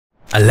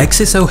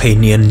Alexis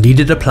Ohanian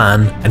needed a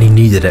plan, and he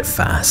needed it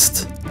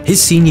fast.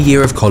 His senior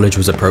year of college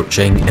was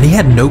approaching, and he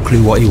had no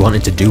clue what he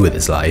wanted to do with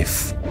his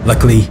life.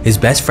 Luckily, his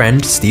best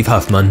friend, Steve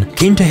Huffman,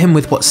 came to him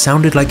with what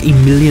sounded like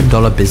 $1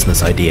 million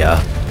business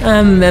idea.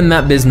 And then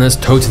that business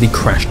totally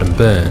crashed and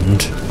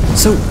burned.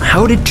 So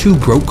how did two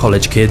broke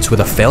college kids with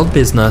a failed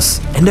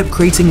business end up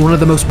creating one of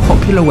the most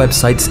popular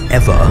websites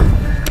ever?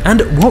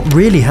 And what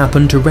really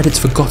happened to Reddit's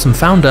forgotten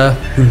founder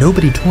who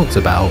nobody talks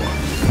about?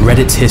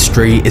 Reddit's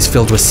history is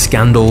filled with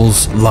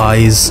scandals,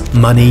 lies,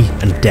 money,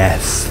 and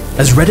death,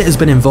 as Reddit has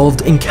been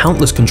involved in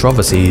countless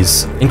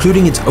controversies,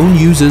 including its own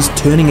users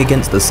turning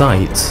against the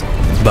site.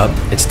 But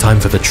it's time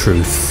for the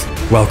truth.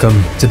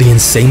 Welcome to the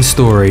insane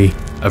story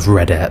of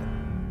Reddit.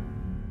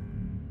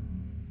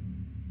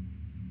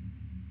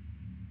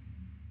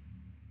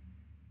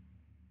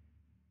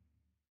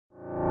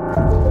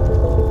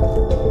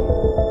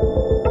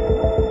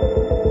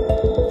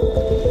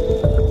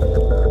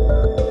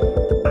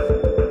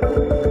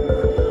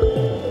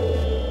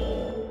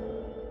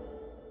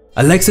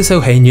 Alexis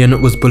Ohanian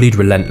was bullied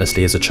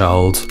relentlessly as a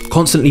child,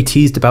 constantly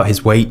teased about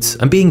his weight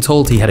and being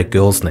told he had a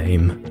girl's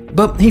name.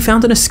 But he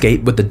found an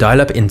escape with the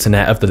dial-up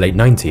internet of the late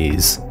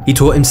 90s. He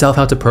taught himself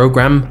how to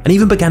program and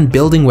even began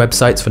building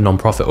websites for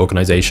non-profit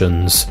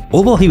organizations,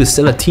 all while he was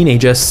still a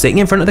teenager sitting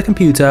in front of the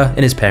computer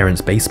in his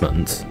parents'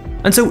 basement.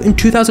 And so in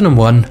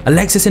 2001,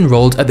 Alexis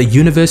enrolled at the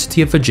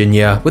University of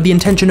Virginia with the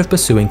intention of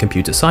pursuing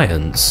computer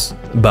science.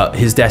 But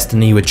his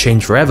destiny would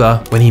change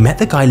forever when he met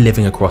the guy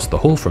living across the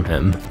hall from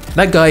him.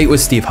 That guy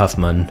was Steve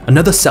Huffman,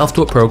 another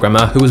self-taught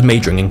programmer who was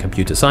majoring in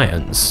computer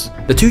science.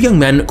 The two young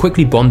men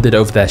quickly bonded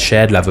over their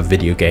shared love of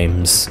video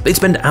games. They'd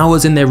spend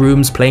hours in their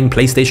rooms playing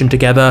PlayStation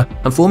together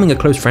and forming a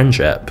close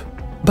friendship.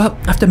 But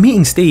after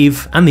meeting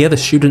Steve and the other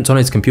students on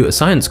his computer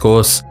science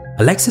course,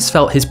 Alexis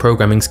felt his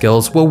programming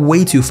skills were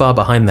way too far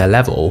behind their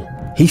level.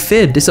 He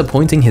feared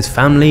disappointing his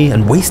family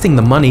and wasting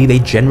the money they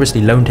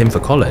generously loaned him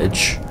for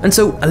college. And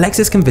so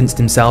Alexis convinced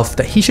himself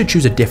that he should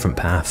choose a different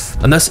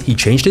path, and thus he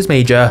changed his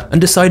major and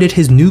decided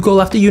his new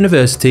goal after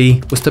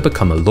university was to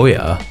become a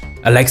lawyer.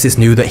 Alexis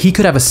knew that he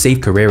could have a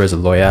safe career as a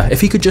lawyer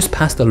if he could just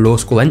pass the law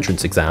school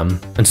entrance exam,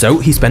 and so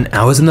he spent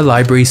hours in the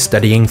library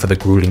studying for the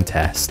grueling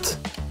test.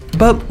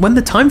 But when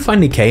the time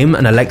finally came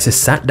and Alexis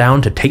sat down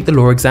to take the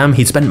law exam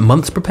he'd spent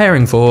months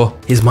preparing for,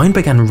 his mind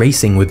began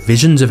racing with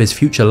visions of his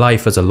future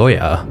life as a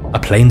lawyer. A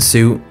plain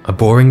suit, a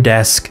boring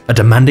desk, a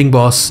demanding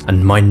boss,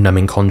 and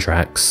mind-numbing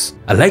contracts.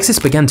 Alexis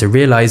began to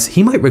realize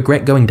he might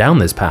regret going down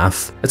this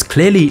path, as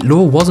clearly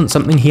law wasn't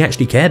something he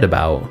actually cared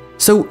about.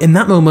 So in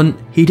that moment,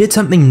 he did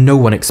something no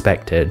one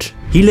expected.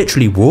 He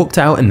literally walked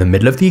out in the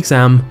middle of the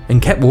exam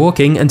and kept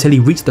walking until he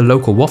reached the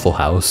local Waffle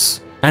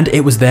House. And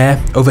it was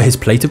there, over his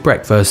plate of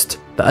breakfast,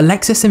 that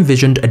Alexis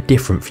envisioned a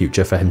different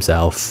future for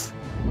himself.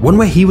 One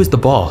where he was the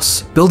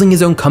boss, building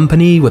his own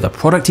company with a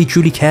product he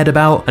truly cared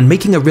about and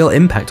making a real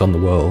impact on the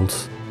world.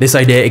 This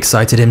idea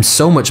excited him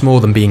so much more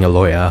than being a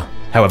lawyer.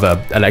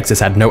 However, Alexis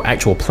had no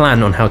actual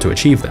plan on how to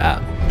achieve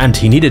that, and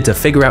he needed to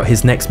figure out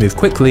his next move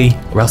quickly,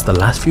 or else the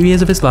last few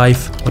years of his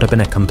life would have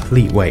been a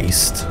complete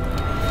waste.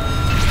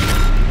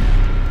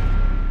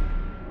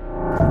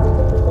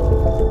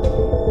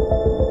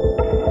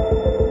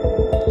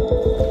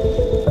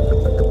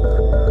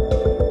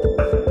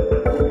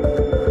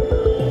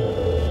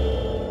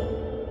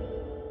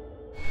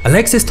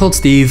 Alexis told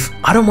Steve,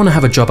 "I don't want to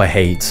have a job I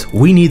hate,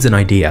 we need an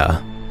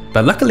idea."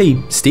 But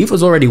luckily, Steve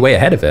was already way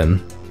ahead of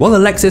him. While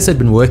Alexis had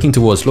been working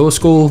towards law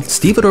school,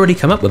 Steve had already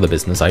come up with a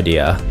business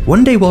idea.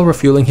 One day while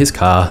refueling his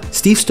car,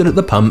 Steve stood at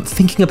the pump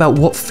thinking about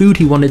what food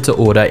he wanted to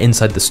order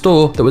inside the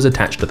store that was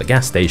attached to the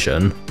gas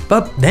station.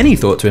 But then he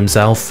thought to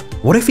himself,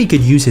 what if he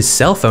could use his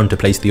cell phone to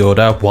place the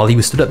order while he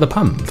was stood at the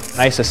pump?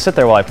 I used to sit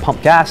there while I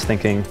pumped gas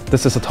thinking,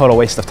 this is a total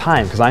waste of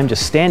time because I'm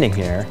just standing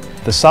here.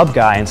 The sub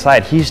guy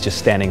inside, he's just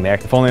standing there.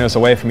 If only there was a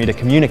way for me to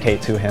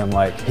communicate to him,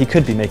 like he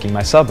could be making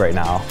my sub right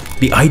now.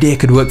 The idea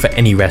could work for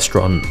any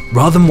restaurant.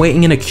 Rather than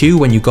waiting in a queue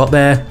when you got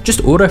there,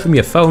 just order from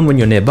your phone when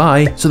you're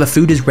nearby so the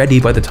food is ready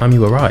by the time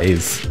you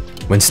arrive.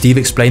 When Steve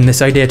explained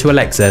this idea to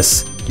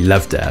Alexis, he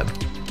loved it.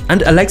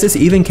 And Alexis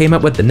even came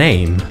up with the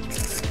name.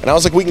 And I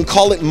was like, we can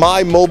call it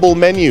My Mobile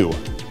Menu,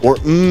 or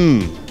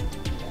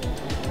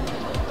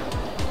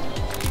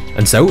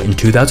And so in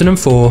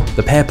 2004,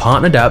 the pair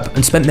partnered up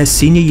and spent their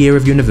senior year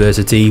of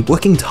university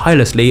working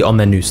tirelessly on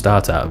their new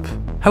startup.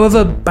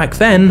 However, back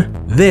then,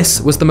 this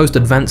was the most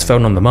advanced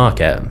phone on the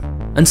market.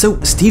 And so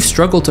Steve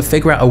struggled to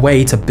figure out a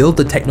way to build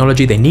the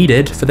technology they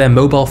needed for their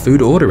mobile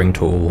food ordering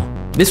tool.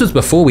 This was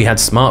before we had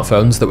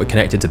smartphones that were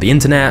connected to the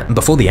internet and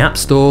before the App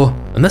Store,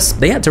 and thus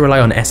they had to rely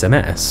on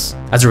SMS.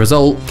 As a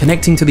result,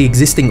 connecting to the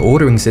existing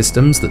ordering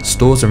systems that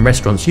stores and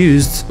restaurants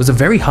used was a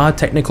very hard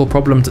technical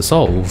problem to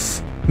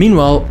solve.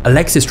 Meanwhile,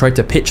 Alexis tried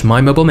to pitch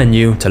My Mobile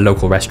Menu to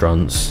local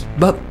restaurants.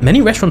 But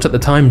many restaurants at the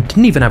time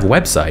didn't even have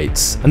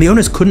websites, and the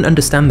owners couldn't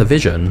understand the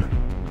vision.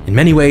 In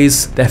many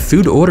ways, their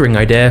food ordering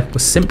idea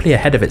was simply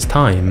ahead of its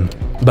time.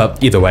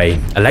 But either way,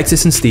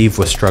 Alexis and Steve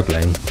were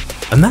struggling.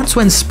 And that's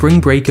when spring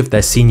break of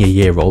their senior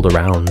year rolled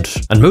around,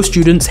 and most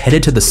students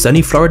headed to the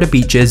sunny Florida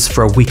beaches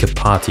for a week of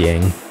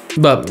partying.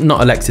 But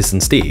not Alexis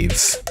and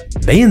Steve.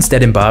 They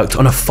instead embarked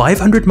on a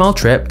 500-mile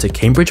trip to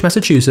Cambridge,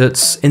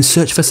 Massachusetts in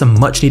search for some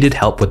much-needed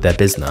help with their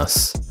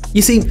business.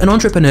 You see, an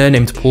entrepreneur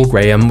named Paul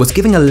Graham was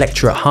giving a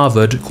lecture at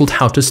Harvard called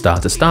How to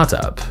Start a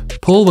Startup.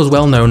 Paul was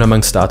well known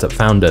among startup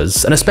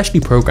founders, and especially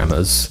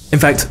programmers. In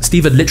fact,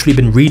 Steve had literally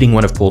been reading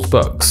one of Paul's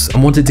books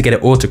and wanted to get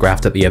it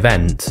autographed at the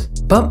event.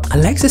 But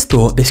Alexis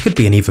thought this could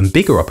be an even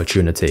bigger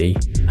opportunity.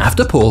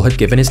 After Paul had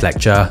given his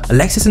lecture,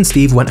 Alexis and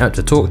Steve went out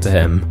to talk to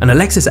him, and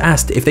Alexis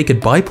asked if they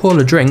could buy Paul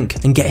a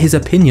drink and get his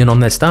opinion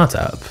on their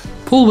startup.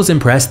 Paul was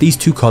impressed these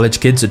two college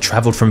kids had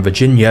travelled from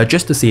Virginia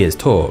just to see his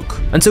talk,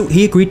 and so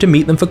he agreed to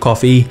meet them for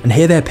coffee and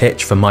hear their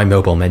pitch for My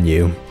Mobile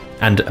Menu.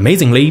 And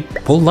amazingly,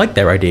 Paul liked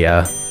their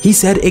idea. He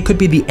said it could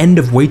be the end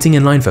of waiting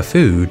in line for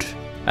food.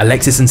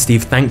 Alexis and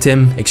Steve thanked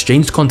him,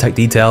 exchanged contact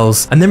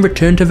details, and then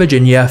returned to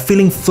Virginia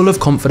feeling full of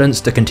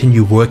confidence to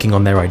continue working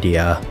on their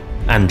idea.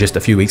 And just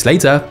a few weeks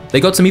later,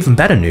 they got some even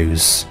better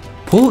news.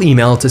 Paul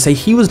emailed to say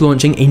he was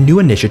launching a new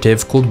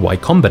initiative called Y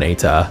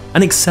Combinator,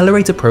 an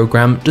accelerator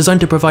program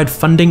designed to provide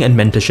funding and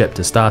mentorship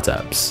to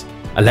startups.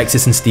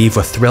 Alexis and Steve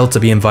were thrilled to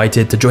be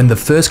invited to join the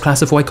first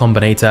class of Y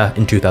Combinator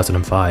in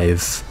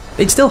 2005.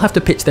 They'd still have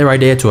to pitch their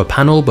idea to a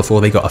panel before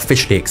they got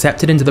officially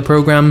accepted into the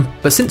program,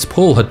 but since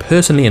Paul had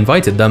personally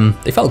invited them,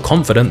 they felt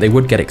confident they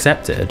would get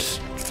accepted.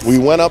 We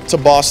went up to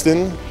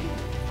Boston,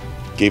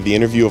 gave the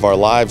interview of our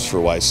lives for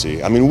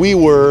YC. I mean, we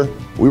were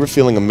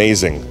feeling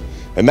amazing.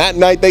 And that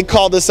night they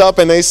called us up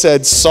and they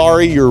said,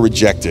 "Sorry, you're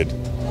rejected."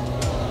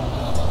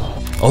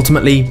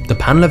 Ultimately, the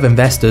panel of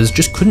investors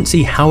just couldn't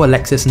see how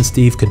Alexis and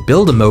Steve could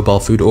build a mobile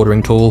food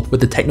ordering tool with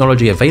the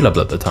technology available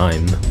at the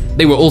time.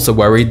 They were also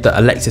worried that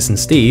Alexis and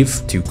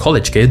Steve, two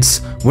college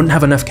kids, wouldn't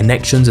have enough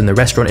connections in the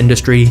restaurant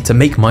industry to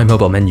make My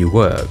Mobile Menu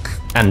work.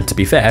 And to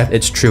be fair,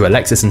 it's true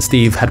Alexis and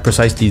Steve had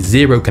precisely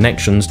zero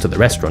connections to the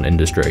restaurant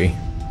industry.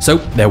 So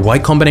their Y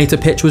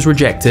Combinator pitch was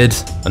rejected,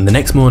 and the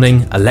next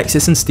morning,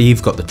 Alexis and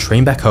Steve got the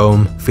train back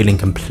home feeling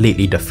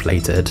completely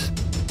deflated.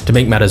 To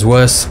make matters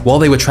worse, while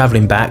they were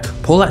traveling back,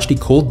 Paul actually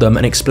called them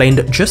and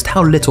explained just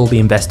how little the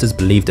investors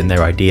believed in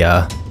their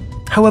idea.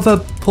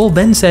 However, Paul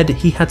then said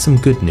he had some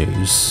good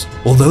news.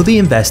 Although the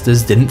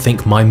investors didn't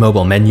think My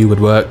Mobile Menu would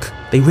work,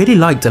 they really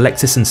liked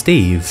Alexis and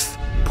Steve.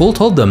 Paul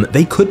told them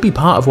they could be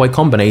part of Y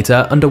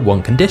Combinator under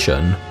one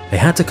condition. They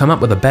had to come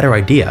up with a better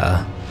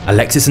idea.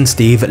 Alexis and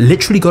Steve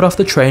literally got off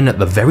the train at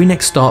the very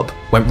next stop,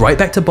 went right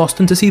back to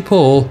Boston to see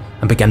Paul,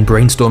 and began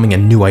brainstorming a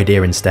new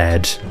idea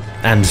instead.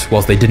 And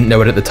whilst they didn't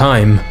know it at the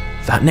time,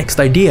 that next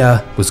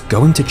idea was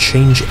going to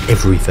change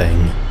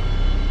everything.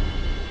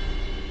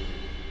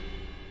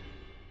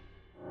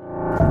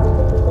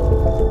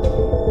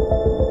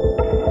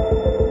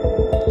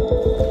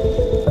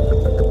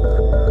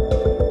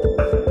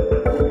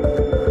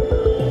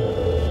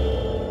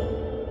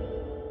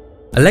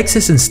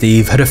 Alexis and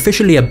Steve had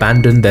officially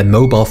abandoned their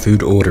mobile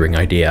food ordering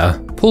idea.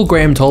 Paul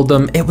Graham told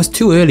them it was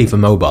too early for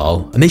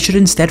mobile, and they should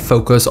instead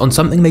focus on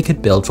something they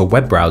could build for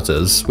web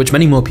browsers, which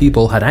many more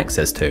people had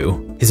access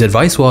to. His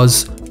advice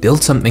was,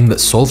 build something that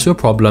solves your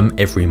problem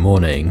every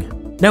morning.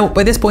 Now,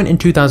 by this point in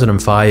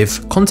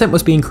 2005, content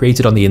was being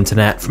created on the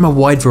internet from a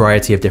wide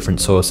variety of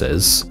different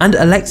sources, and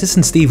Alexis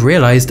and Steve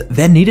realized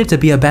there needed to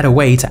be a better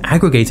way to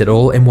aggregate it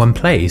all in one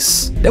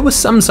place. There were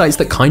some sites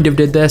that kind of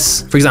did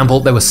this. For example,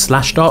 there was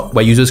Slashdot,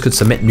 where users could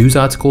submit news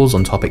articles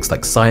on topics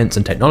like science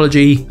and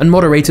technology, and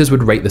moderators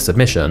would rate the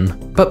submission.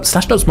 But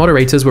Slashdot's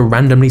moderators were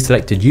randomly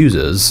selected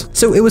users,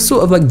 so it was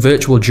sort of like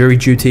virtual jury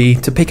duty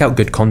to pick out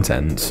good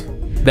content.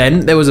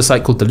 Then there was a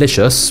site called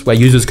Delicious, where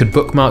users could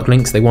bookmark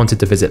links they wanted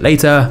to visit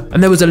later,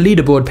 and there was a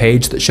leaderboard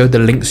page that showed the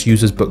links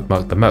users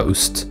bookmarked the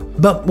most.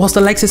 But whilst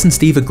Alexis and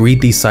Steve agreed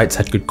these sites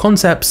had good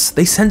concepts,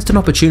 they sensed an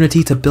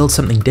opportunity to build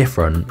something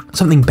different,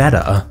 something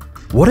better.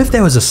 What if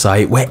there was a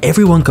site where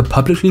everyone could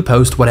publicly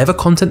post whatever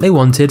content they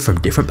wanted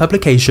from different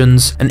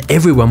publications, and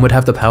everyone would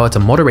have the power to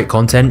moderate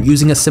content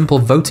using a simple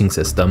voting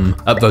system,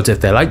 upvote if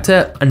they liked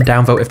it, and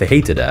downvote if they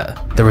hated it?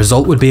 The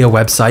result would be a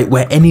website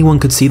where anyone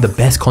could see the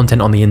best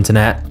content on the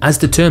internet, as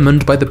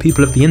determined by the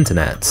people of the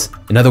internet.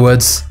 In other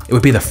words, it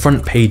would be the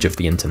front page of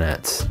the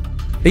internet.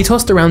 They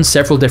tossed around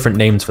several different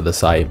names for the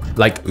site,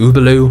 like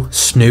Oobaloo,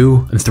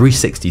 Snoo, and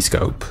 360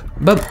 Scope,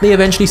 but they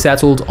eventually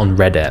settled on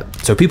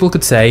Reddit, so people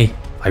could say,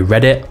 I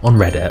read it on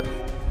Reddit.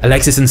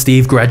 Alexis and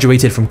Steve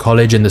graduated from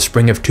college in the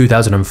spring of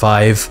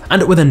 2005,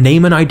 and with a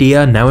name and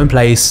idea now in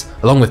place,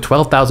 along with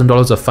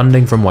 $12,000 of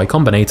funding from Y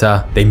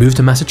Combinator, they moved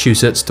to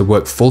Massachusetts to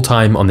work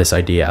full-time on this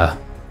idea.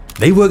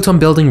 They worked on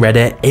building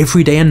Reddit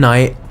every day and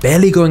night,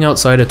 barely going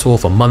outside at all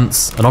for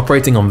months, and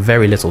operating on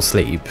very little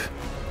sleep.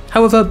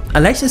 However,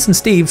 Alexis and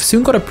Steve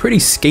soon got a pretty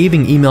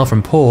scathing email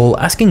from Paul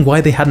asking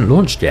why they hadn't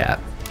launched yet.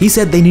 He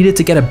said they needed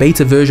to get a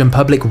beta version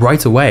public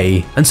right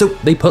away, and so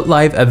they put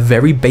live a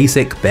very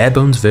basic,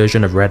 bare-bones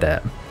version of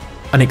Reddit.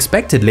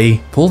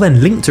 Unexpectedly, Paul then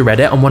linked to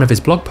Reddit on one of his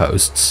blog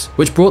posts,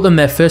 which brought them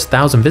their first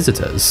 1,000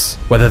 visitors.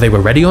 Whether they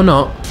were ready or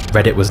not,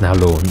 Reddit was now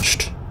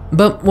launched.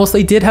 But whilst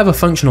they did have a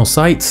functional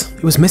site,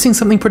 it was missing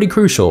something pretty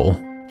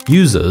crucial: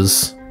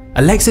 users.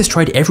 Alexis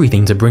tried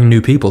everything to bring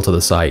new people to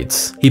the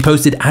site. He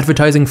posted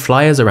advertising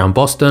flyers around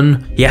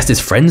Boston, he asked his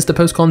friends to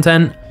post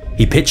content,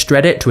 he pitched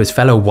Reddit to his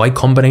fellow Y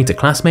Combinator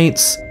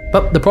classmates,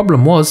 but the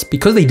problem was,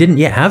 because they didn't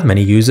yet have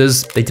many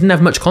users, they didn't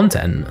have much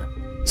content.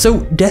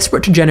 So,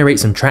 desperate to generate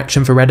some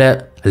traction for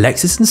Reddit,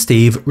 Alexis and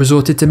Steve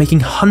resorted to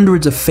making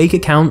hundreds of fake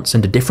accounts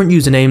under different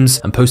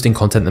usernames and posting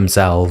content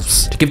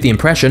themselves, to give the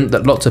impression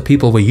that lots of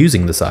people were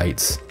using the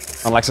site.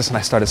 Alexis and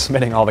I started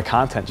submitting all the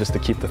content just to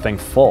keep the thing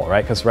full,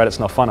 right? Because Reddit's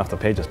no fun if the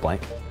page is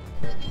blank.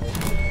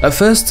 At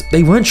first,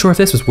 they weren't sure if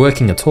this was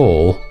working at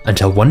all,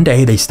 until one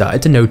day they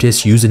started to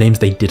notice usernames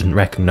they didn't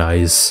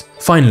recognize.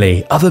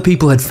 Finally, other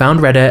people had found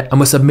Reddit and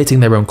were submitting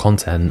their own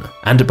content,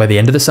 and by the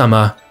end of the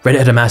summer, Reddit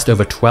had amassed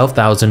over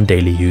 12,000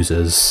 daily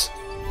users.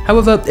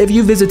 However, if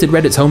you visited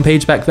Reddit's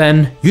homepage back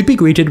then, you'd be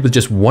greeted with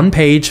just one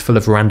page full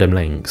of random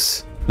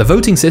links. The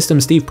voting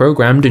system Steve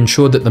programmed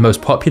ensured that the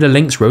most popular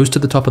links rose to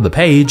the top of the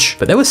page,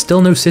 but there was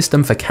still no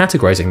system for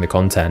categorizing the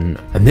content,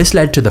 and this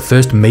led to the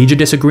first major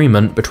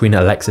disagreement between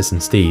Alexis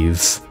and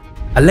Steve.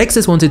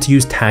 Alexis wanted to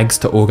use tags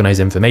to organize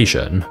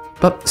information,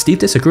 but Steve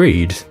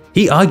disagreed.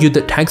 He argued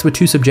that tags were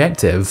too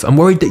subjective and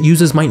worried that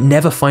users might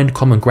never find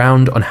common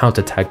ground on how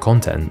to tag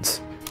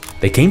content.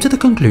 They came to the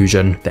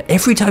conclusion that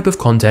every type of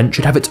content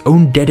should have its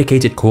own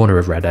dedicated corner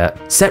of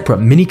Reddit,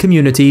 separate mini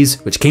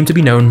communities which came to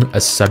be known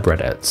as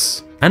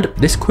subreddits. And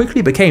this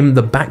quickly became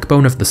the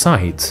backbone of the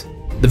site.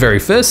 The very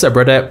first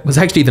subreddit was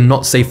actually the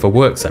Not Safe for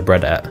Work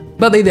subreddit,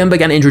 but they then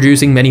began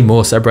introducing many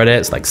more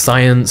subreddits like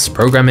science,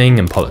 programming,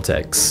 and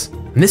politics.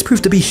 And this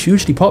proved to be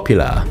hugely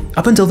popular.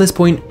 Up until this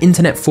point,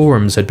 internet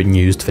forums had been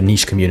used for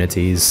niche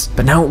communities,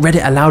 but now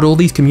Reddit allowed all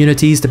these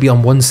communities to be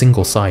on one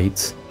single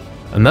site.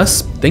 And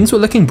thus, things were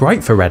looking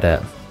bright for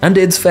Reddit. And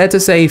it's fair to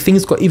say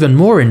things got even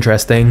more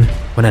interesting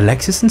when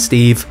Alexis and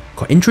Steve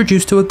got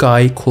introduced to a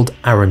guy called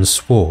Aaron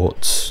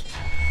Swartz.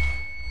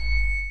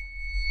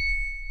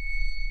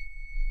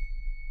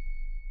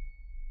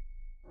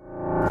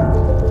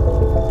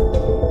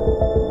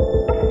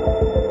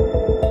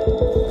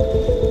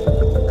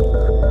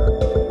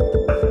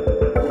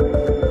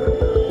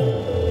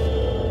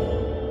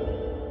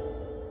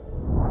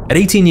 At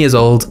 18 years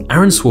old,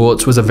 Aaron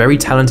Swartz was a very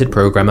talented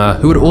programmer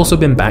who had also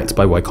been backed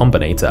by Y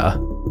Combinator.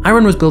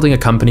 Aaron was building a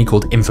company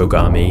called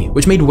Infogami,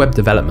 which made web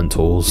development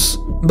tools.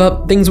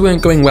 But things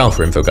weren't going well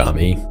for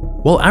Infogami.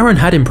 While Aaron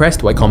had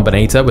impressed Y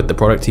Combinator with the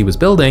product he was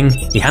building,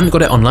 he hadn't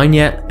got it online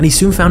yet, and he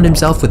soon found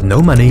himself with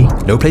no money,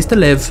 no place to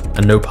live,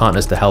 and no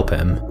partners to help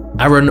him.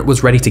 Aaron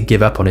was ready to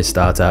give up on his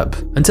startup,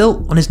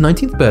 until on his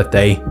 19th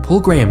birthday, Paul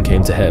Graham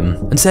came to him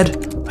and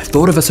said, "I've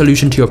thought of a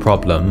solution to your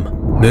problem.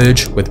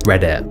 Merge with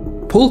Reddit."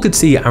 Paul could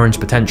see Aaron's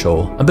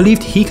potential and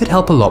believed he could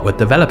help a lot with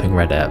developing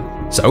Reddit.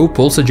 So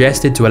Paul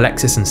suggested to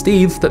Alexis and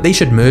Steve that they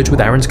should merge with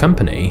Aaron's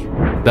company.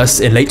 Thus,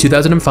 in late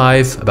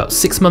 2005, about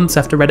 6 months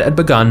after Reddit had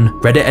begun,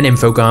 Reddit and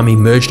Infogami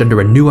merged under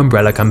a new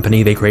umbrella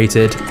company they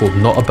created called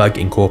Not a Bug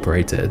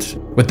Incorporated.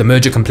 With the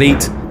merger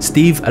complete,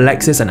 Steve,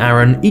 Alexis, and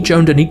Aaron each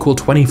owned an equal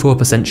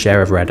 24%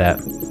 share of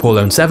Reddit. Paul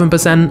owned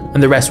 7%,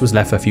 and the rest was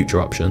left for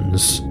future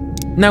options.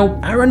 Now,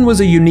 Aaron was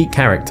a unique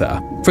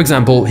character. For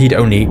example, he'd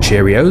only eat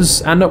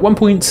Cheerios, and at one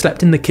point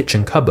slept in the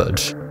kitchen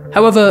cupboard.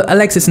 However,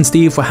 Alexis and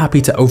Steve were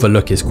happy to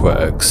overlook his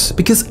quirks,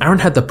 because Aaron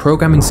had the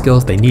programming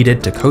skills they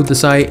needed to code the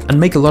site and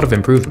make a lot of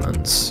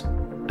improvements.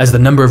 As the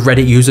number of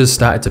Reddit users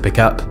started to pick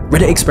up,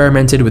 Reddit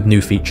experimented with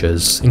new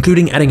features,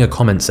 including adding a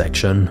comment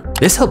section.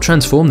 This helped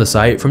transform the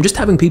site from just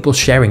having people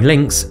sharing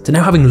links to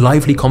now having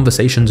lively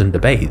conversations and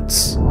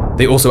debates.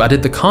 They also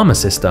added the karma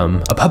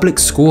system, a public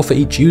score for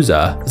each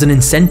user, as an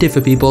incentive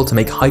for people to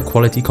make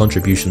high-quality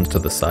contributions to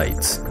the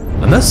site.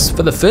 And thus,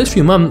 for the first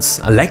few months,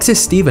 Alexis,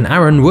 Steve, and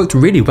Aaron worked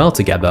really well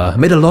together,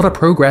 made a lot of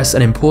progress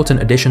and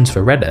important additions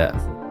for Reddit.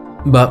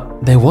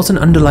 But there was an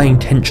underlying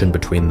tension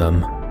between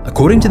them.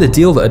 According to the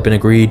deal that had been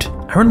agreed,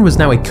 Aaron was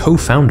now a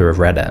co-founder of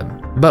Reddit.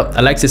 But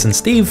Alexis and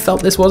Steve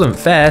felt this wasn't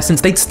fair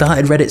since they'd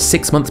started Reddit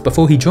 6 months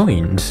before he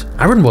joined.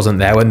 Aaron wasn't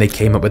there when they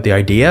came up with the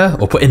idea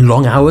or put in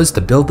long hours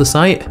to build the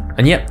site,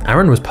 and yet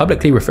Aaron was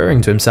publicly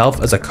referring to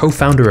himself as a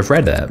co-founder of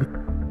Reddit.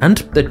 And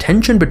the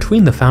tension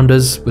between the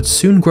founders would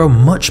soon grow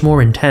much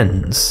more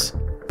intense.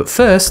 But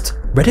first,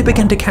 Reddit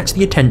began to catch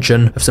the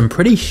attention of some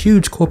pretty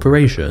huge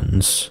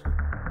corporations.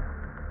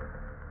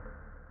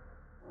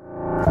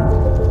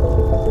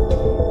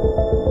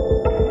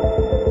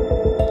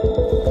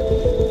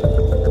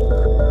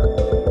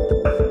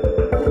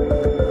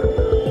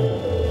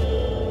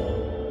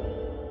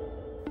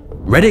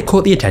 Reddit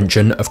caught the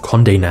attention of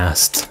Condé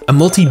Nast, a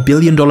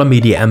multi-billion-dollar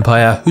media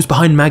empire who's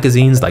behind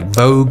magazines like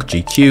Vogue,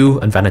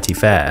 GQ, and Vanity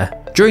Fair.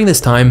 During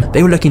this time,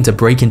 they were looking to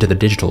break into the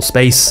digital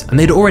space, and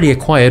they'd already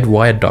acquired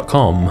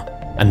Wired.com.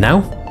 And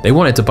now, they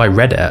wanted to buy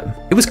Reddit.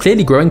 It was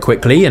clearly growing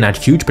quickly and had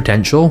huge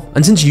potential,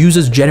 and since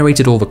users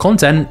generated all the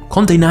content,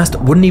 Condé Nast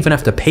wouldn't even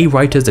have to pay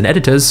writers and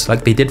editors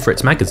like they did for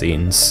its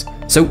magazines.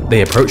 So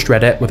they approached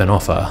Reddit with an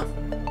offer.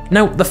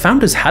 Now, the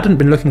founders hadn't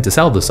been looking to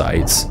sell the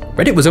site.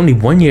 Reddit was only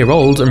 1 year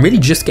old and really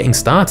just getting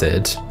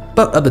started.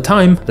 But at the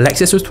time,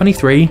 Alexis was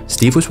 23,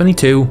 Steve was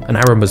 22, and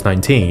Aaron was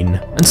 19.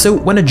 And so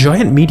when a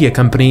giant media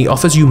company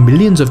offers you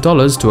millions of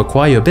dollars to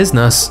acquire your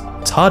business,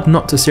 it's hard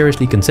not to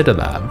seriously consider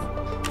that.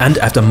 And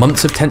after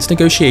months of tense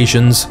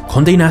negotiations,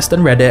 Condé Nast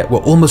and Reddit were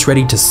almost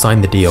ready to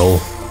sign the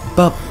deal.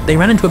 But they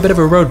ran into a bit of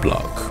a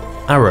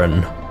roadblock: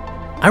 Aaron.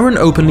 Aaron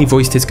openly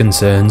voiced his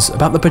concerns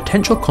about the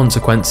potential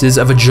consequences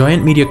of a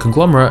giant media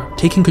conglomerate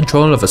taking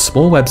control of a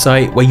small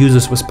website where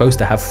users were supposed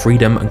to have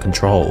freedom and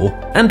control.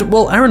 And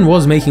while Aaron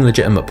was making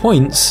legitimate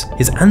points,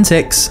 his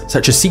antics,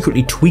 such as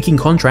secretly tweaking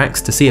contracts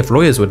to see if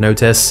lawyers would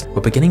notice, were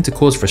beginning to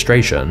cause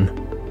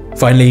frustration.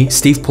 Finally,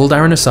 Steve pulled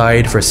Aaron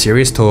aside for a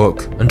serious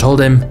talk and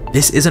told him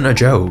this isn't a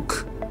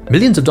joke.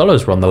 Millions of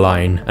dollars were on the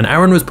line, and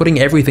Aaron was putting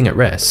everything at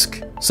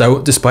risk.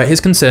 So, despite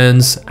his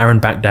concerns, Aaron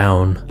backed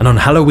down, and on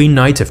Halloween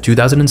night of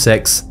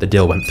 2006, the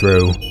deal went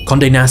through.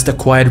 Condé Nast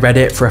acquired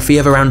Reddit for a fee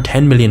of around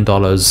 $10 million,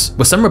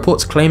 with some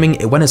reports claiming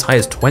it went as high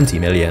as $20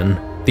 million.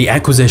 The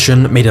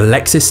acquisition made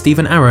Alexis, Steve,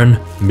 and Aaron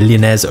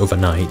millionaires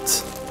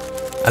overnight.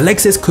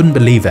 Alexis couldn't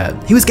believe it.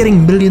 He was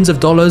getting millions of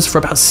dollars for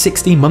about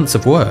 60 months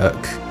of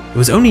work. It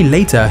was only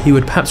later he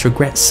would perhaps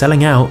regret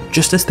selling out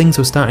just as things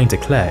were starting to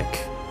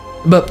click.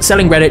 But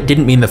selling Reddit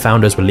didn't mean the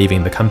founders were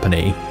leaving the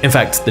company. In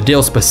fact, the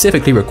deal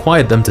specifically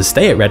required them to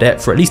stay at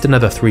Reddit for at least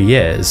another 3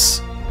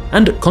 years.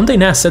 And Condé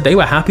Nast said they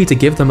were happy to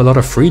give them a lot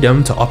of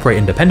freedom to operate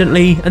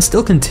independently and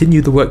still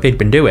continue the work they'd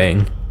been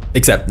doing.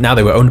 Except now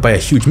they were owned by a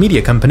huge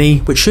media company,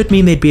 which should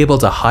mean they'd be able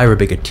to hire a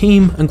bigger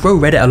team and grow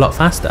Reddit a lot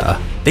faster.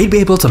 They'd be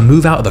able to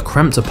move out of the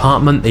cramped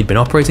apartment they'd been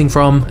operating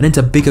from and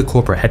into bigger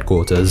corporate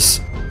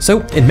headquarters. So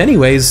in many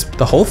ways,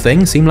 the whole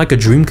thing seemed like a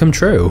dream come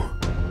true.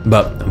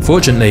 But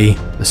unfortunately,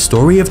 the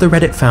story of the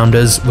Reddit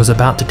founders was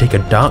about to take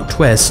a dark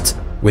twist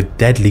with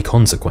deadly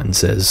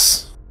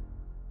consequences.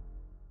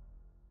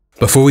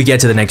 Before we get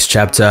to the next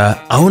chapter,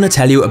 I want to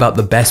tell you about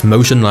the best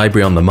motion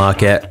library on the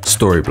market,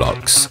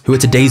 Storyblocks, who are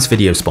today's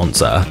video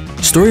sponsor.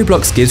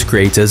 Storyblocks gives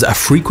creators a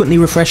frequently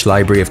refreshed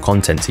library of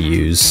content to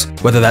use.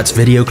 Whether that's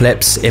video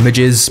clips,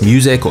 images,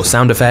 music, or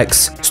sound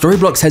effects,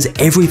 Storyblocks has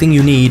everything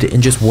you need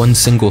in just one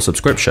single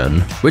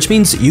subscription, which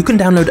means you can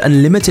download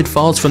unlimited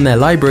files from their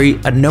library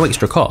at no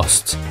extra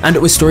cost. And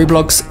with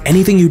Storyblocks,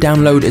 anything you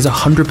download is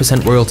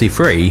 100% royalty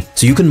free,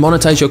 so you can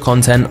monetize your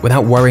content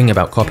without worrying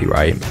about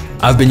copyright.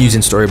 I've been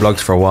using Storyblocks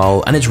for a while,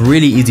 and it's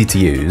really easy to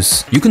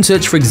use. You can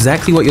search for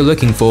exactly what you're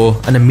looking for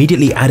and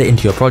immediately add it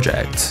into your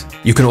project.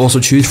 You can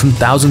also choose from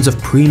thousands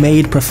of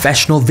pre-made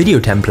professional video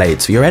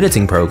templates for your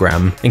editing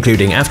program,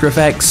 including After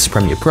Effects,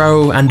 Premiere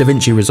Pro, and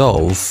DaVinci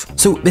Resolve.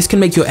 So this can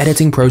make your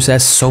editing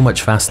process so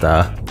much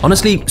faster.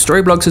 Honestly,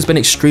 Storyblocks has been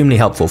extremely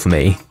helpful for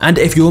me. And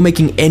if you're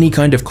making any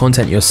kind of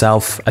content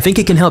yourself, I think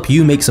it can help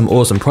you make some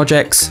awesome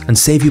projects and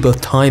save you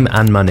both time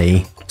and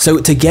money. So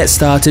to get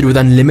started with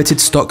unlimited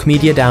stock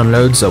media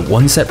downloads at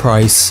one set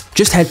price,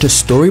 just head to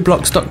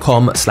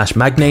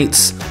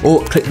storyblocks.com/magnates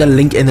or click the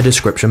link in the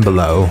description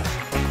below.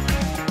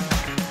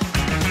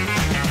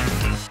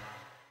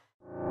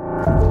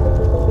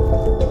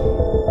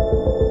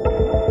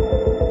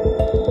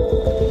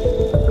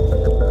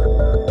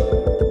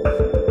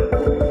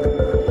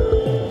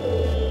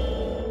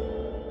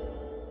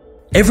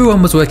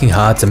 Everyone was working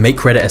hard to make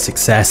Reddit a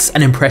success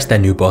and impress their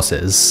new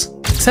bosses,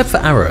 except for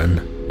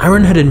Aaron.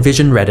 Aaron had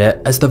envisioned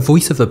Reddit as the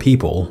voice of the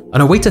people,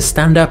 and a way to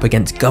stand up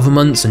against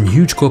governments and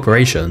huge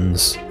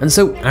corporations. And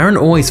so Aaron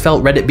always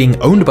felt Reddit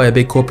being owned by a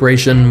big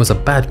corporation was a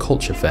bad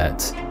culture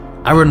fit.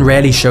 Aaron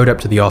rarely showed up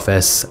to the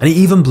office, and he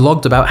even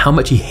blogged about how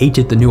much he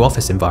hated the new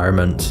office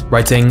environment,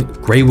 writing,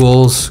 "Grey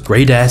walls,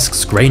 grey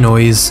desks, grey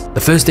noise.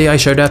 The first day I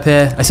showed up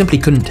here, I simply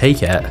couldn't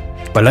take it.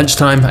 By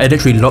lunchtime, I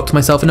literally locked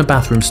myself in a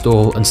bathroom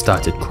stall and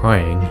started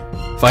crying."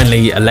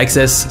 Finally,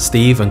 Alexis,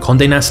 Steve, and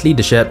Condé Nast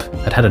leadership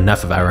had had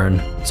enough of Aaron,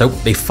 so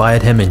they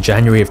fired him in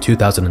January of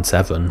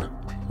 2007.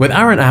 With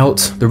Aaron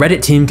out, the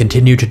Reddit team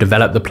continued to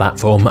develop the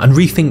platform and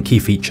rethink key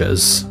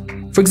features.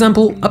 For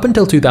example, up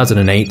until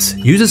 2008,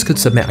 users could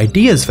submit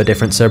ideas for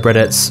different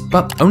subreddits,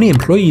 but only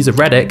employees of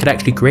Reddit could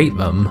actually create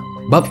them.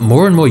 But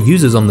more and more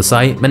users on the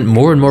site meant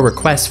more and more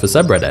requests for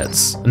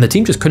subreddits, and the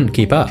team just couldn't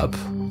keep up.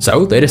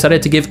 So they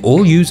decided to give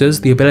all users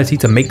the ability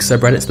to make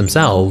subreddits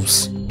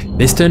themselves.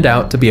 This turned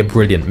out to be a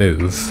brilliant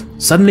move.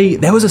 Suddenly,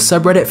 there was a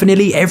subreddit for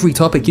nearly every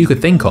topic you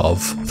could think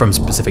of, from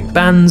specific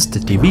bands, to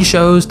TV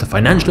shows, to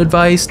financial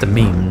advice, to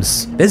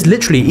memes. There's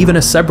literally even a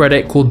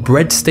subreddit called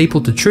Bread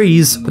Stapled to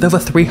Trees with over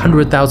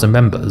 300,000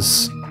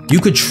 members. You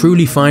could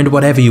truly find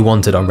whatever you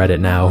wanted on Reddit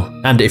now,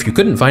 and if you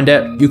couldn't find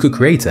it, you could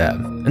create it.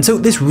 And so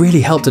this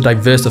really helped to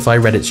diversify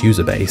Reddit's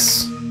user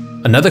base.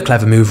 Another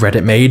clever move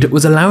Reddit made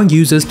was allowing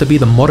users to be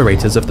the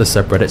moderators of the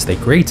subreddits they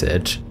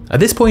created. At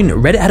this point,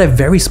 Reddit had a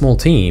very small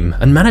team,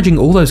 and managing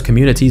all those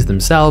communities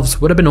themselves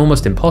would have been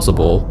almost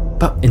impossible.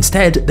 But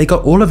instead, they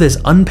got all of this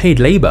unpaid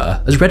labor,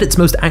 as Reddit's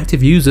most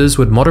active users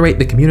would moderate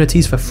the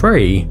communities for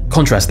free.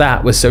 Contrast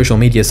that with social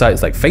media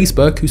sites like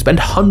Facebook, who spend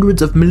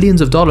hundreds of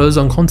millions of dollars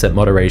on content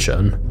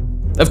moderation.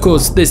 Of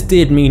course, this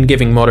did mean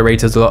giving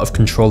moderators a lot of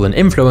control and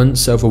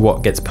influence over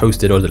what gets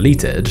posted or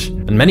deleted,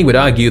 and many would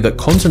argue that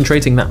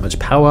concentrating that much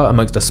power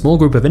amongst a small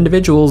group of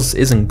individuals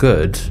isn't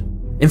good.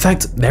 In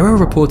fact, there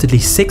are reportedly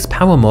 6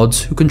 power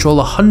mods who control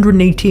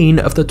 118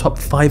 of the top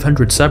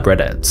 500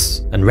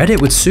 subreddits, and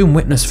Reddit would soon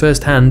witness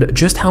firsthand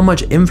just how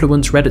much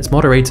influence Reddit's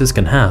moderators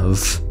can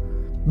have.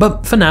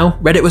 But for now,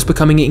 Reddit was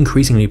becoming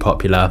increasingly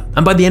popular,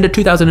 and by the end of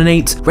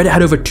 2008, Reddit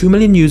had over 2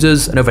 million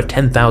users and over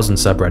 10,000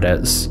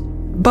 subreddits.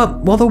 But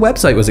while the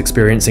website was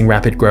experiencing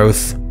rapid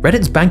growth,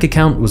 Reddit's bank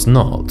account was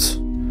not.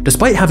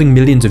 Despite having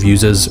millions of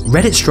users,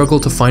 Reddit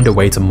struggled to find a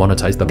way to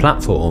monetize the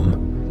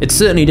platform. It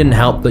certainly didn't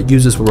help that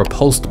users were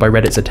repulsed by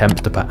Reddit's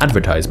attempts to put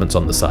advertisements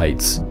on the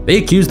site. They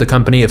accused the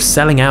company of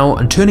selling out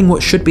and turning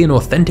what should be an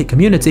authentic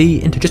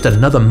community into just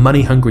another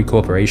money-hungry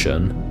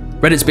corporation.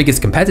 Reddit's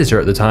biggest competitor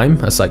at the time,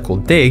 a site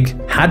called Dig,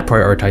 had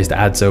prioritized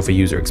ads over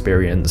user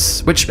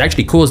experience, which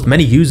actually caused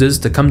many users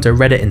to come to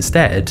Reddit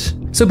instead.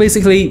 So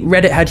basically,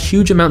 Reddit had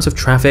huge amounts of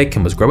traffic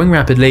and was growing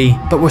rapidly,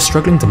 but were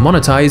struggling to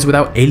monetize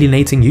without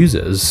alienating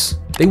users.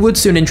 They would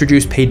soon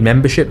introduce paid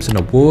memberships and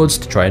awards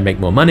to try and make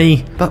more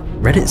money, but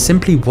Reddit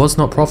simply was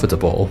not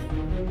profitable.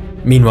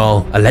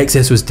 Meanwhile,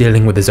 Alexis was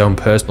dealing with his own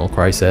personal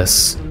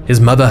crisis.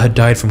 His mother had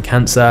died from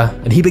cancer,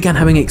 and he began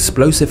having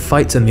explosive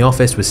fights in the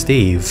office with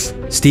Steve.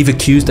 Steve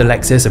accused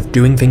Alexis of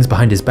doing things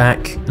behind his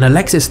back, and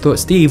Alexis thought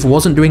Steve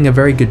wasn't doing a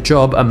very good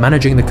job at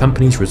managing the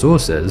company's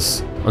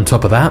resources. On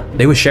top of that,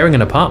 they were sharing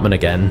an apartment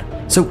again,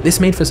 so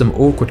this made for some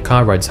awkward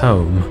car rides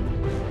home.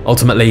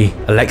 Ultimately,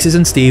 Alexis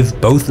and Steve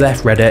both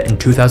left Reddit in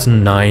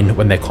 2009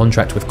 when their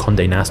contract with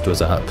Condé Nast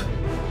was up.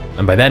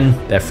 And by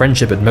then, their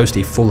friendship had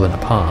mostly fallen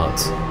apart.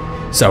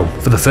 So,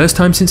 for the first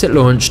time since it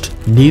launched,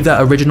 neither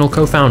original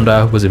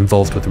co-founder was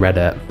involved with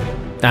Reddit.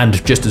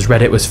 And just as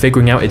Reddit was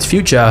figuring out its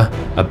future,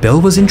 a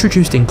bill was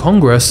introduced in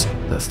Congress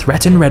that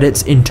threatened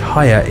Reddit's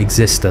entire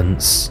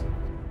existence.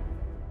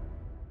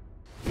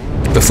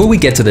 Before we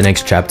get to the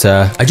next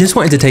chapter, I just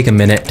wanted to take a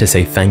minute to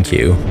say thank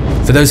you.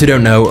 For those who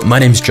don't know, my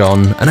name's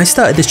John, and I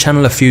started this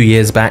channel a few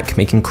years back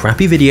making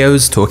crappy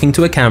videos talking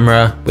to a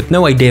camera with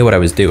no idea what I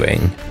was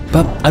doing.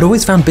 But I'd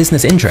always found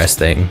business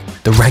interesting.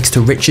 The rags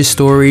to riches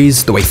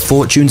stories, the way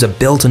fortunes are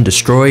built and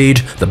destroyed,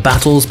 the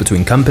battles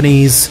between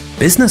companies.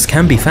 Business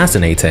can be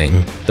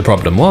fascinating. The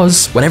problem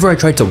was, whenever I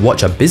tried to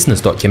watch a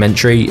business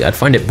documentary, I'd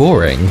find it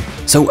boring.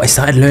 So I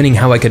started learning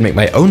how I could make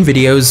my own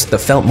videos that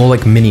felt more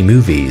like mini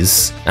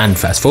movies. And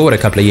fast forward a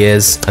couple of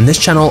years, and this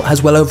channel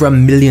has well over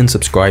 1 million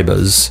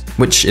subscribers,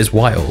 which is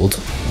wild.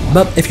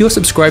 But if you're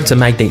subscribed to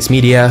Magnates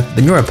Media,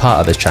 then you're a part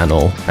of this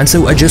channel, and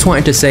so I just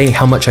wanted to say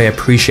how much I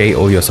appreciate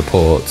all your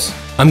support.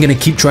 I'm gonna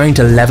keep trying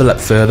to level up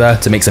further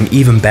to make some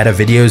even better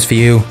videos for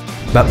you,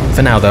 but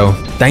for now though,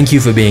 thank you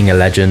for being a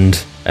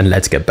legend, and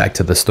let's get back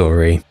to the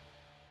story.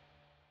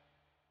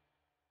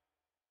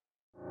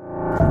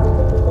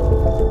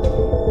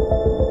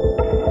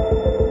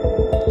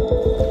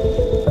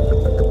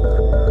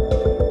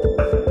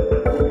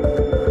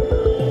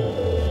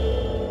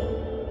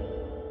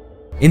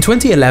 In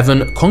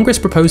 2011, Congress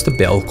proposed a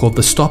bill called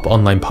the Stop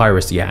Online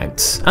Piracy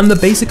Act, and the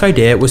basic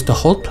idea was to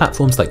hold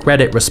platforms like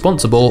Reddit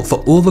responsible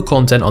for all the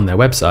content on their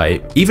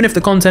website, even if the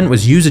content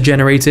was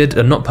user-generated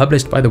and not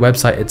published by the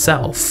website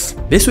itself.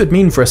 This would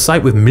mean for a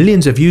site with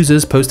millions of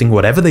users posting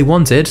whatever they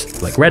wanted,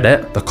 like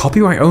Reddit, the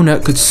copyright owner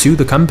could sue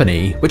the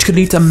company, which could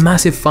lead to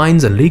massive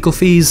fines and legal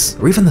fees,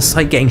 or even the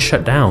site getting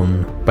shut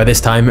down. By this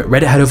time,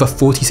 Reddit had over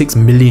 46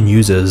 million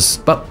users,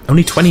 but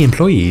only 20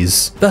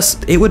 employees. Thus,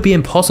 it would be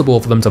impossible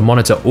for them to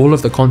monitor all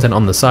of the content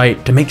on the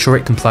site to make sure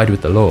it complied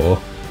with the law.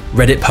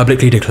 Reddit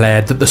publicly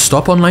declared that the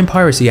Stop Online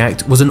Piracy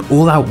Act was an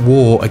all-out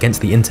war against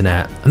the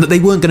internet, and that they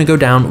weren't going to go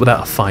down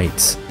without a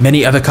fight.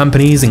 Many other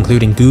companies,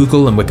 including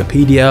Google and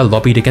Wikipedia,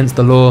 lobbied against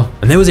the law,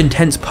 and there was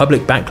intense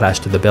public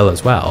backlash to the bill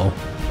as well.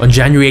 On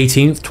January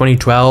 18th,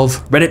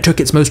 2012, Reddit took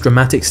its most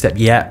dramatic step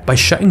yet by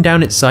shutting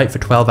down its site for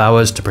 12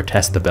 hours to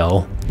protest the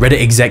bill.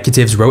 Reddit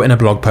executives wrote in a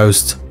blog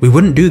post, "We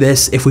wouldn't do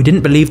this if we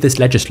didn't believe this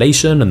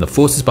legislation and the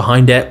forces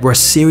behind it were a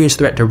serious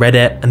threat to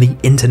Reddit and the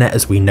internet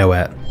as we know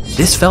it."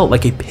 This felt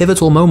like a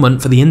pivotal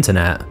moment for the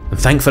internet, and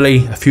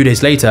thankfully, a few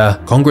days later,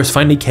 Congress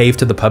finally caved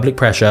to the public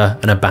pressure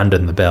and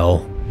abandoned the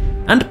bill.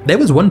 And there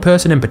was one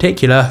person in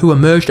particular who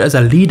emerged as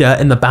a leader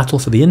in the battle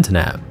for the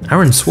internet,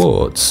 Aaron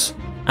Swartz.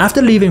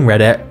 After leaving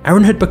Reddit,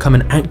 Aaron had become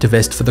an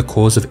activist for the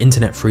cause of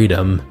internet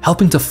freedom,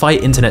 helping to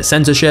fight internet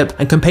censorship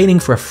and campaigning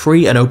for a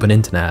free and open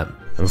internet.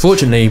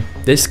 Unfortunately,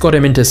 this got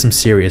him into some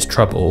serious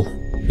trouble.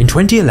 In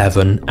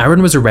 2011,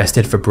 Aaron was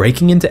arrested for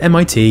breaking into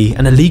MIT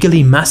and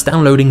illegally mass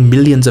downloading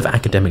millions of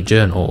academic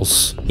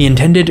journals. He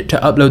intended to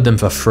upload them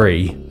for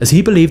free, as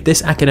he believed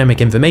this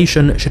academic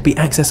information should be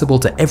accessible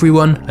to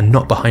everyone and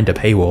not behind a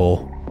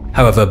paywall.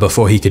 However,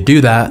 before he could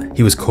do that,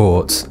 he was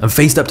caught and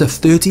faced up to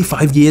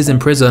 35 years in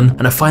prison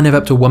and a fine of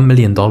up to $1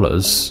 million.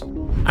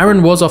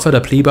 Aaron was offered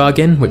a plea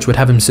bargain, which would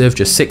have him serve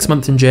just 6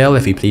 months in jail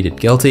if he pleaded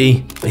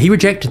guilty, but he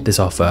rejected this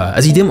offer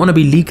as he didn't want to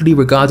be legally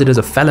regarded as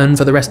a felon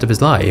for the rest of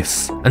his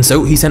life, and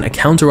so he sent a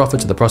counteroffer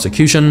to the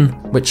prosecution,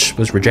 which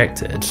was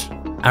rejected.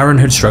 Aaron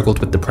had struggled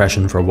with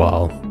depression for a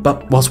while,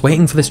 but whilst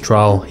waiting for this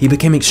trial, he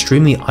became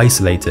extremely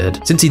isolated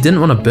since he didn't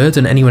want to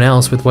burden anyone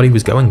else with what he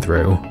was going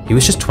through. He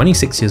was just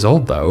 26 years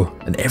old though,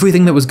 and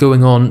everything that was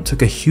going on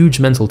took a huge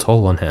mental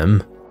toll on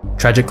him.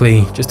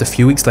 Tragically, just a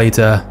few weeks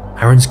later,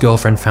 Aaron's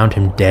girlfriend found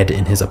him dead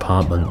in his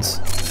apartment.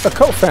 A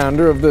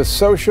co-founder of the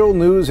social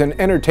news and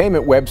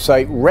entertainment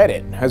website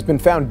Reddit has been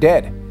found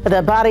dead.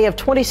 The body of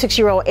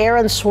 26-year-old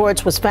Aaron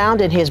Swartz was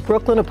found in his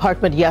Brooklyn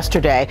apartment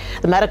yesterday.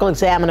 The medical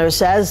examiner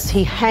says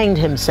he hanged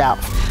himself.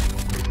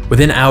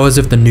 Within hours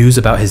of the news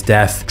about his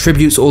death,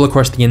 tributes all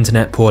across the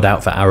internet poured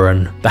out for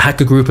Aaron. The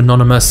hacker group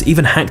Anonymous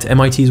even hacked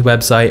MIT's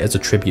website as a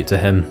tribute to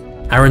him.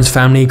 Aaron's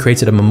family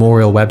created a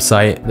memorial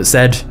website that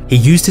said he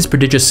used his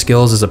prodigious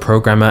skills as a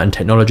programmer and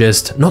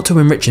technologist not to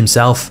enrich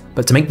himself,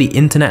 but to make the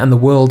internet and the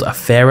world a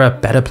fairer,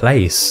 better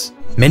place.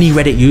 Many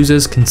Reddit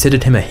users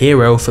considered him a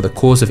hero for the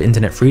cause of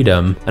internet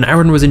freedom, and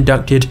Aaron was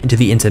inducted into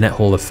the Internet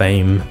Hall of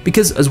Fame,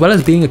 because as well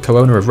as being a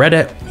co-owner of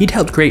Reddit, he'd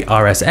helped create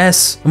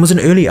RSS and was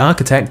an early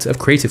architect of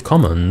Creative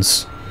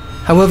Commons.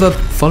 However,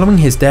 following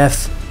his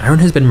death, Aaron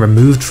has been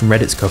removed from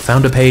Reddit's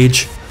co-founder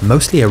page,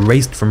 mostly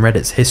erased from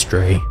Reddit's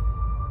history.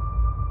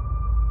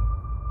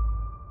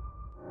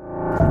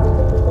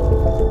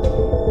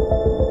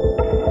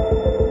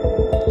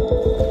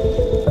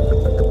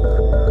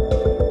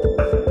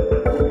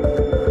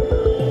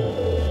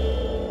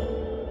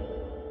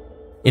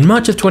 In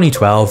March of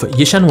 2012,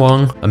 Yishan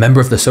Wang, a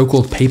member of the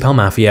so-called PayPal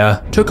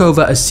Mafia, took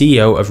over as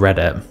CEO of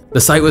Reddit. The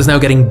site was now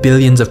getting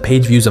billions of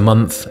page views a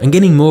month and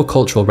gaining more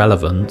cultural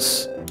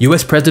relevance.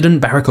 US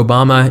President Barack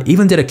Obama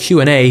even did a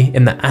Q&A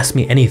in the Ask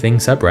Me Anything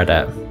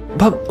subreddit.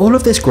 But all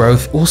of this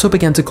growth also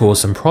began to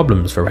cause some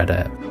problems for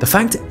Reddit. The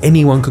fact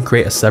anyone could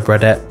create a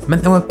subreddit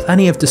meant there were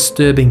plenty of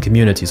disturbing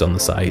communities on the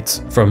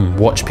site, from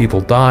watch people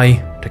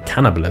die to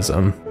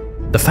cannibalism.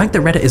 The fact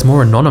that Reddit is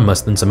more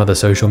anonymous than some other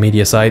social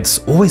media sites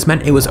always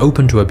meant it was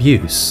open to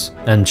abuse.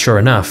 And sure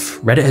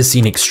enough, Reddit has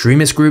seen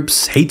extremist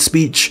groups, hate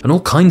speech, and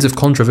all kinds of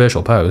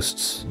controversial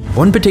posts.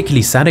 One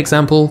particularly sad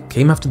example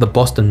came after the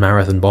Boston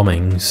Marathon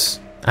bombings.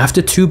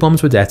 After 2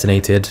 bombs were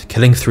detonated,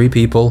 killing 3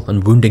 people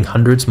and wounding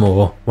hundreds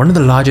more, one of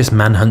the largest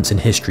manhunts in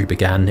history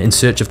began in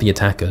search of the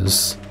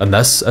attackers. And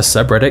thus, a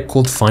subreddit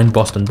called Find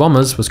Boston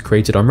Bombers was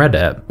created on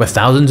Reddit, where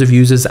thousands of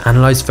users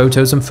analysed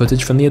photos and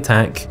footage from the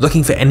attack,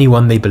 looking for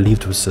anyone they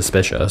believed was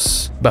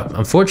suspicious. But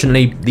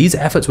unfortunately, these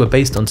efforts were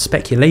based on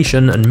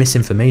speculation and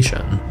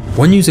misinformation.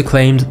 One user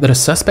claimed that a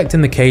suspect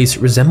in the case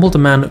resembled a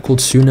man called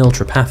Sunil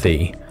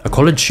Tripathi, a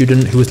college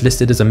student who was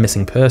listed as a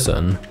missing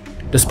person.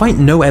 Despite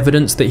no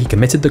evidence that he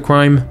committed the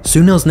crime,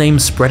 Sunil's name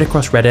spread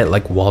across Reddit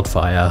like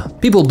wildfire.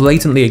 People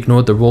blatantly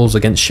ignored the rules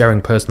against sharing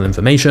personal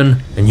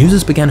information, and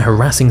users began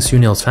harassing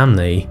Sunil's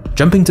family,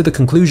 jumping to the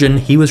conclusion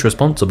he was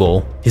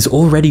responsible. His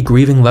already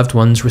grieving loved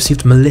ones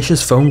received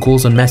malicious phone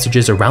calls and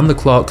messages around the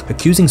clock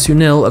accusing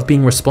Sunil of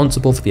being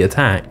responsible for the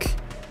attack.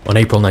 On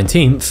April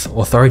 19th,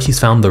 authorities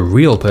found the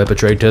real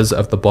perpetrators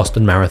of the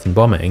Boston Marathon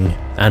bombing,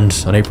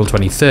 and on April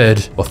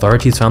 23rd,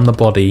 authorities found the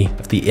body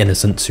of the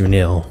innocent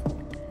Sunil.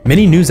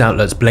 Many news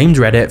outlets blamed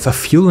Reddit for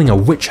fueling a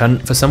witch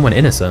hunt for someone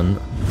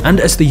innocent. And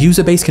as the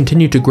user base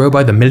continued to grow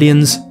by the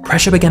millions,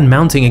 pressure began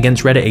mounting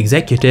against Reddit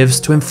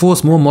executives to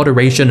enforce more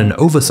moderation and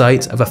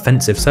oversight of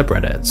offensive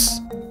subreddits.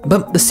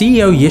 But the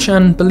CEO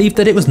Yishan believed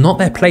that it was not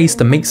their place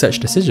to make such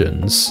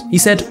decisions. He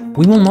said,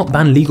 "We will not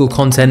ban legal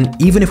content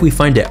even if we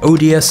find it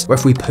odious or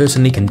if we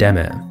personally condemn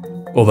it."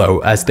 Although,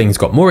 as things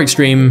got more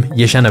extreme,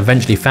 Yishan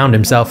eventually found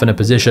himself in a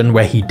position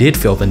where he did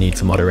feel the need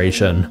for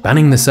moderation,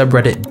 banning the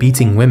subreddit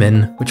Beating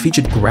Women, which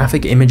featured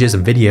graphic images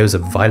and videos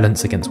of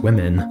violence against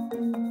women.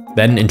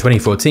 Then in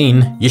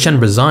 2014, Yishan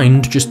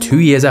resigned just 2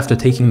 years after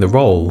taking the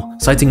role,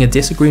 citing a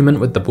disagreement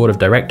with the board of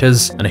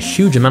directors and a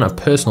huge amount of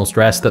personal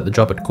stress that the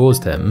job had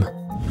caused him.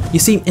 You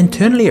see,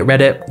 internally at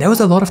Reddit, there was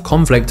a lot of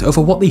conflict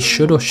over what they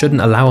should or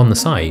shouldn't allow on the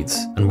site,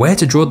 and where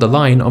to draw the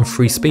line on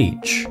free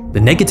speech. The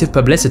negative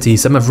publicity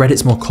some of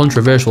Reddit's more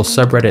controversial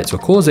subreddits were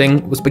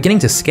causing was beginning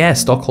to scare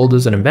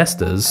stockholders and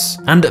investors,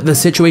 and the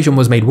situation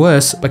was made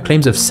worse by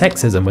claims of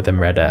sexism within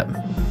Reddit.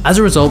 As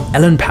a result,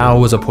 Ellen Pao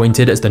was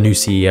appointed as the new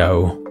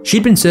CEO.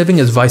 She'd been serving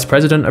as vice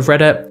president of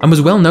Reddit and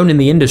was well known in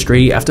the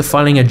industry after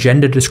filing a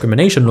gender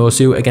discrimination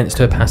lawsuit against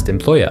her past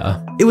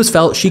employer. It was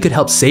felt she could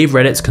help save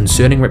Reddit's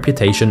concerning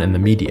reputation in the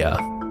media.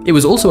 It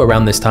was also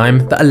around this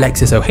time that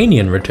Alexis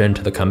Ohanian returned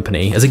to the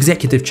company as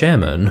executive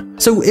chairman,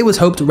 so it was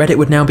hoped Reddit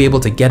would now be able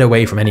to get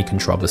away from any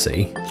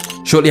controversy.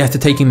 Shortly after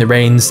taking the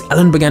reins,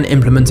 Ellen began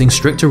implementing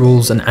stricter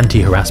rules and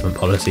anti-harassment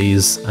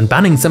policies, and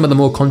banning some of the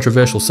more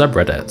controversial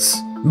subreddits.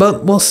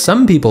 But while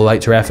some people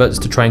liked her efforts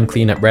to try and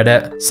clean up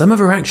Reddit, some of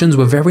her actions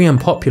were very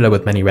unpopular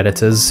with many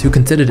Redditors who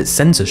considered it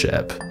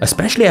censorship,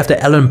 especially after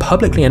Ellen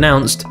publicly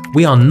announced,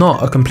 "We are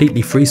not a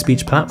completely free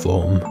speech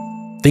platform."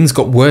 Things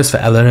got worse for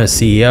Ellen as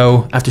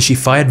CEO after she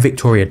fired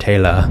Victoria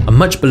Taylor, a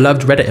much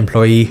beloved Reddit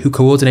employee who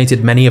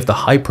coordinated many of the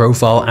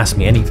high-profile Ask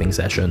Me Anything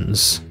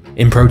sessions.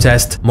 In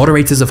protest,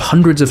 moderators of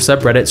hundreds of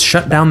subreddits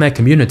shut down their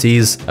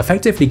communities,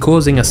 effectively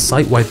causing a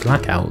site-wide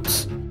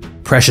blackout.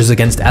 Pressures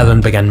against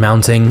Ellen began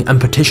mounting, and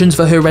petitions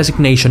for her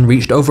resignation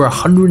reached over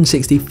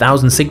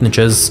 160,000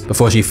 signatures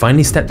before she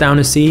finally stepped down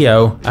as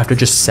CEO after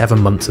just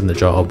 7 months in the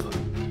job.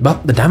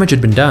 But the damage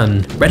had been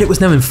done. Reddit was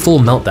now in full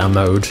meltdown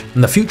mode,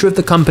 and the future of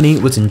the company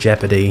was in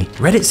jeopardy.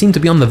 Reddit seemed to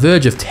be on the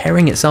verge of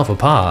tearing itself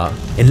apart.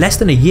 In less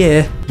than a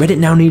year, Reddit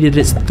now needed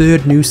its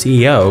third new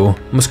CEO,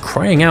 and was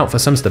crying out for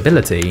some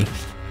stability.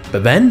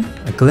 But then,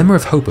 a glimmer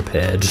of hope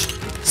appeared.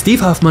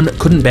 Steve Huffman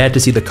couldn't bear to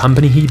see the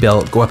company he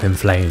built go up in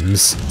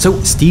flames,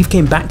 so Steve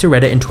came back to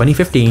Reddit in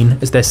 2015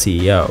 as their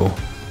CEO.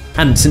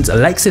 And since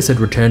Alexis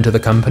had returned to the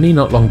company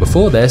not long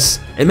before this,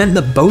 it meant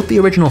that both the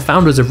original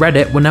founders of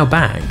Reddit were now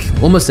back,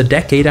 almost a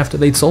decade after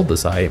they'd sold the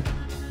site.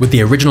 With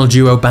the original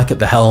duo back at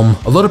the helm,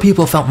 a lot of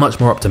people felt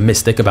much more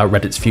optimistic about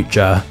Reddit's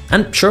future.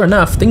 And sure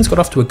enough, things got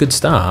off to a good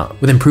start,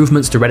 with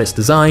improvements to Reddit's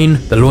design,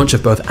 the launch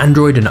of both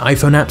Android and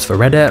iPhone apps for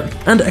Reddit,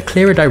 and a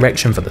clearer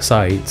direction for the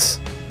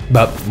site.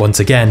 But once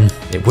again,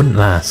 it wouldn't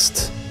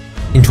last.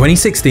 In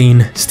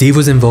 2016, Steve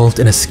was involved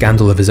in a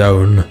scandal of his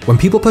own, when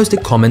people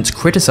posted comments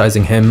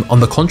criticizing him on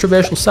the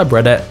controversial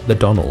subreddit, The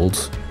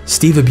Donald.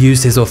 Steve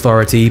abused his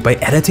authority by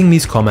editing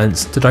these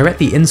comments to direct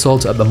the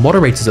insult at the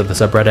moderators of the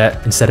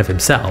subreddit instead of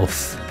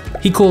himself.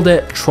 He called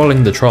it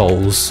trolling the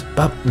trolls,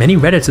 but many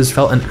Redditors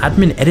felt an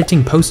admin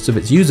editing posts of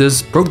its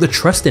users broke the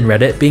trust in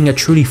Reddit being a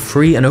truly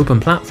free and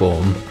open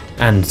platform.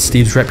 And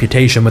Steve's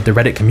reputation with the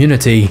Reddit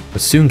community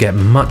would soon get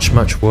much,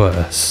 much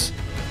worse.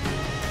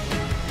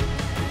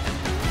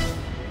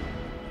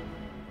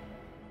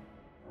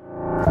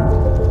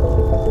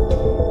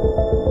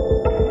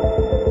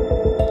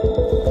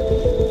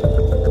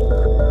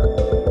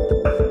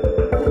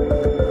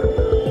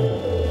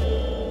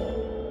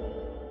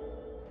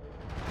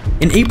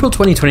 In April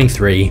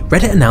 2023,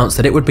 Reddit announced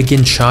that it would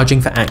begin charging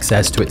for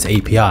access to its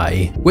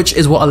API, which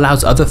is what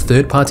allows other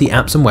third-party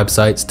apps and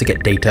websites to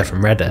get data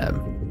from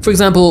Reddit. For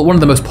example, one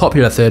of the most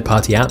popular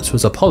third-party apps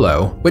was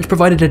Apollo, which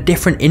provided a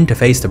different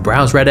interface to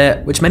browse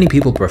Reddit, which many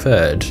people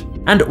preferred.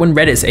 And when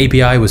Reddit's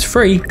API was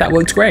free, that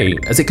worked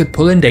great, as it could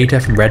pull in data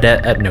from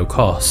Reddit at no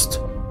cost.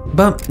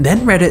 But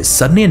then Reddit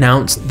suddenly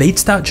announced they'd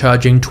start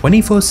charging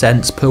 24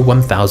 cents per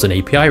 1,000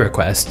 API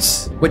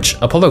requests, which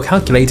Apollo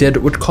calculated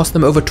would cost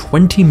them over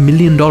 $20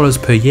 million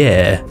per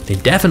year. They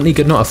definitely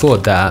could not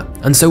afford that,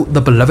 and so the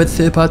beloved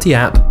third-party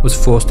app was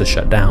forced to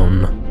shut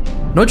down.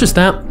 Not just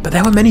that, but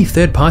there were many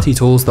third-party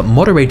tools that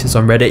moderators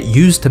on Reddit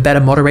used to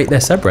better moderate their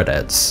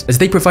subreddits, as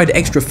they provide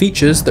extra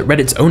features that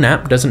Reddit's own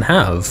app doesn't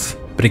have.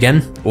 But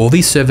again, all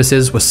these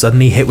services were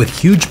suddenly hit with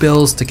huge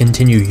bills to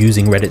continue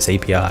using Reddit's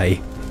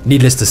API.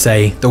 Needless to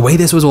say, the way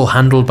this was all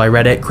handled by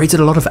Reddit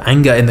created a lot of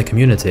anger in the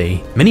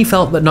community. Many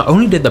felt that not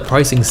only did the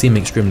pricing seem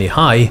extremely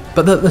high,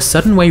 but that the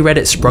sudden way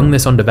Reddit sprung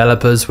this on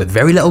developers with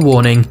very little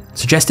warning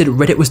suggested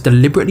Reddit was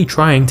deliberately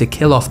trying to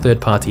kill off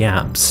third-party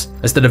apps,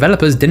 as the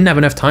developers didn't have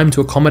enough time to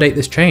accommodate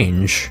this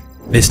change.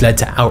 This led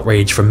to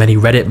outrage from many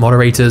Reddit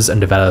moderators and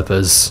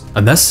developers,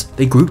 and thus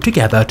they grouped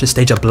together to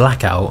stage a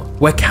blackout,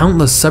 where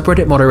countless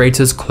subreddit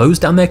moderators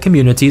closed down their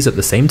communities at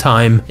the same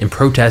time in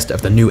protest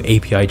of the new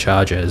API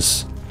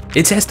charges.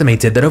 It's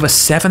estimated that over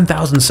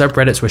 7,000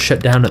 subreddits were shut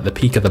down at the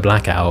peak of the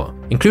blackout,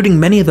 including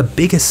many of the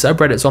biggest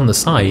subreddits on the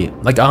site,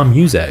 like our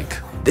music.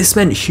 This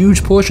meant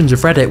huge portions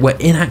of Reddit were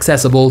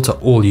inaccessible to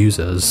all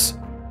users.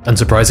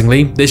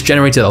 Unsurprisingly, this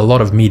generated a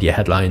lot of media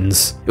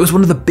headlines. It was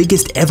one of the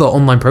biggest ever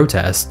online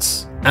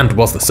protests. And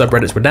whilst the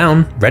subreddits were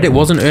down, Reddit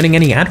wasn't earning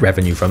any ad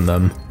revenue from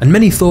them, and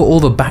many thought all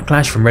the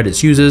backlash from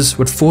Reddit's users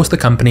would force the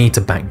company to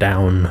back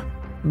down.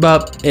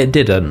 But it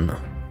didn't.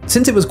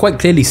 Since it was quite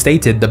clearly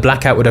stated the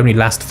blackout would only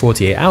last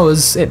 48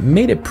 hours, it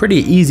made it pretty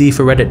easy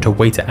for Reddit to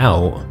wait it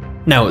out.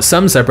 Now,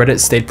 some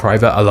subreddits stayed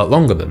private a lot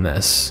longer than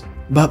this,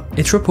 but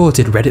it's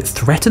reported Reddit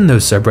threatened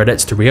those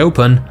subreddits to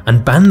reopen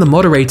and ban the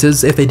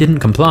moderators if they didn't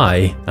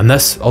comply, and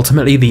thus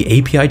ultimately the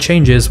API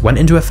changes went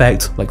into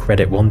effect like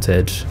Reddit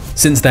wanted.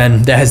 Since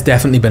then, there has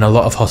definitely been a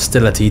lot of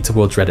hostility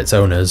towards Reddit's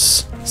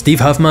owners. Steve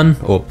Huffman,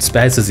 or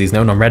Spez as he's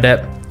known on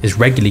Reddit, is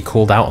regularly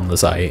called out on the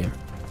site.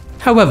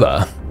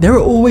 However, there are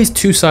always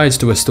two sides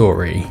to a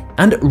story,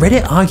 and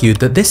Reddit argued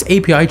that this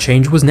API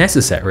change was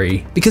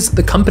necessary because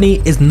the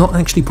company is not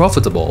actually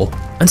profitable.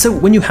 And so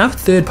when you have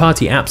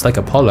third-party apps like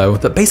Apollo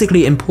that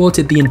basically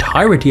imported the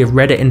entirety of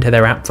Reddit into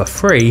their app for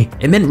free,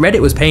 it meant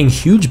Reddit was paying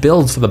huge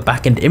bills for the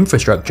back-end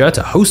infrastructure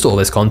to host all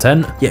this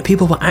content, yet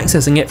people were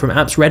accessing it from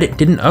apps Reddit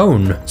didn't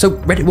own, so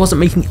Reddit wasn't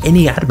making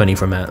any ad money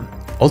from it.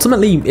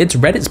 Ultimately, it's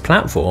Reddit's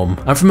platform,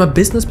 and from a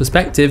business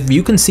perspective,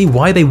 you can see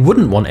why they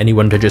wouldn't want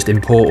anyone to just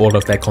import all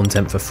of their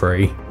content for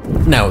free.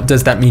 Now,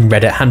 does that mean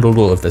Reddit handled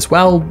all of this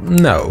well?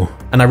 No.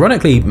 And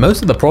ironically,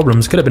 most of the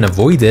problems could have been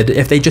avoided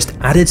if they just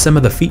added some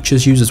of the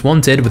features users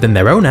wanted within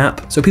their own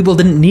app so people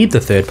didn't need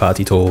the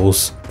third-party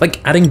tools,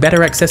 like adding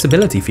better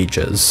accessibility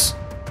features.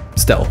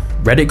 Still,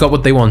 Reddit got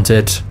what they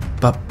wanted,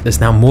 but there's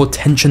now more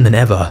tension than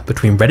ever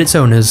between Reddit's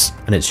owners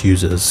and its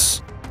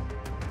users.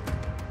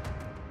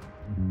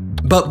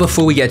 But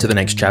before we get to the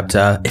next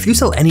chapter, if you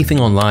sell anything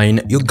online,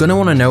 you're gonna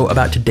want to know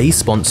about today's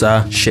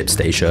sponsor,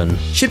 ShipStation.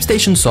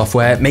 ShipStation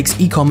software makes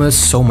e-commerce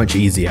so much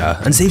easier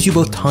and saves you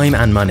both time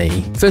and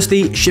money.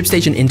 Firstly,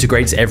 ShipStation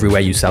integrates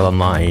everywhere you sell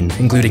online,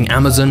 including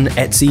Amazon,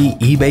 Etsy,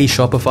 eBay,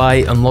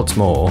 Shopify, and lots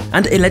more.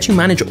 And it lets you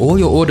manage all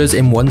your orders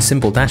in one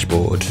simple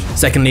dashboard.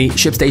 Secondly,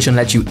 ShipStation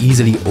lets you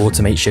easily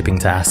automate shipping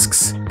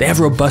tasks. They have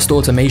robust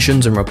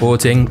automations and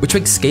reporting, which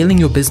makes scaling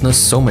your business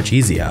so much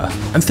easier.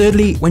 And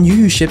thirdly, when you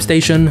use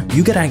ShipStation,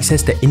 you get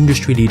access to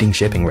industry-leading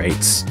shipping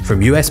rates from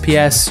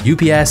USPS,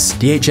 UPS,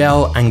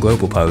 DHL, and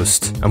Global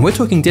Post. And we're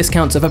talking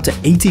discounts of up to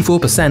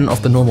 84%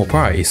 off the normal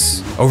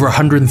price. Over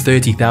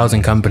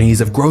 130,000 companies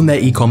have grown their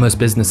e-commerce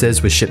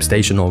businesses with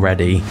ShipStation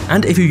already.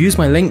 And if you use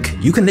my link,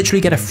 you can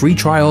literally get a free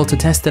trial to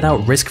test it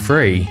out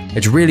risk-free.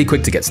 It's really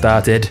quick to get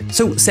started,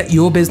 so set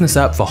your business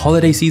up for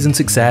holiday season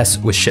success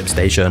with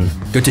ShipStation.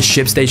 Go to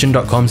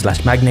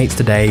shipstation.com/magnates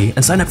today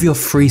and sign up for your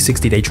free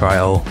 60-day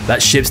trial.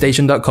 That's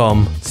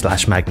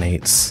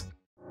shipstation.com/magnates.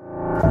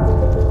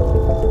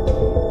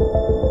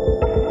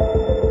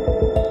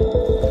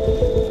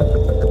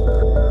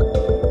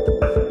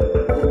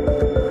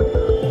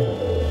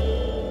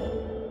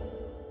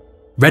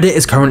 Reddit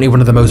is currently one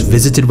of the most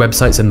visited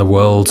websites in the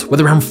world,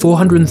 with around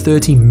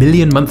 430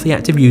 million monthly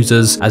active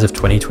users as of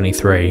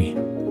 2023.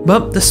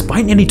 But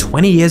despite nearly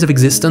 20 years of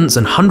existence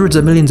and hundreds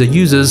of millions of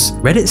users,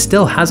 Reddit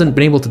still hasn't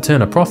been able to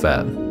turn a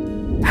profit.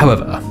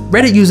 However,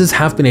 Reddit users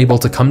have been able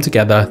to come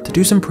together to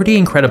do some pretty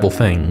incredible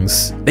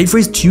things. They've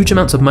raised huge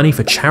amounts of money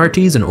for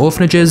charities and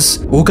orphanages,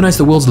 organized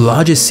the world's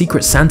largest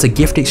Secret Santa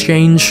gift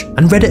exchange,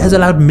 and Reddit has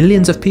allowed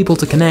millions of people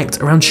to connect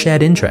around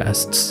shared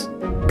interests.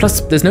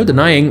 Plus, there's no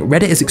denying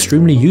Reddit is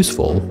extremely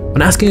useful.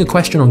 When asking a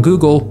question on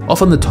Google,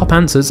 often the top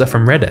answers are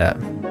from Reddit.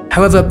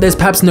 However, there's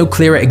perhaps no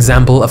clearer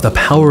example of the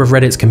power of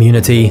Reddit's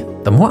community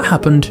than what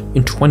happened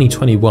in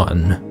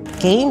 2021.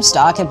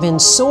 GameStop have been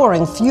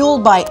soaring,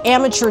 fueled by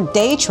amateur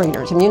day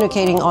traders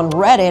communicating on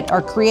Reddit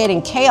are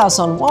creating chaos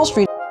on Wall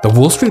Street. The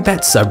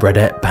Wallstreetbets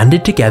subreddit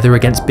banded together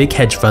against big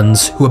hedge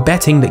funds who were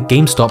betting that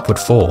GameStop would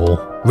fall.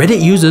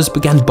 Reddit users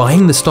began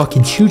buying the stock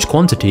in huge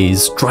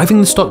quantities, driving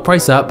the stock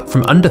price up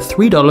from under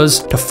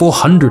 $3 to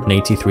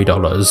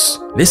 $483.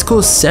 This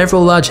caused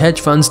several large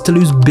hedge funds to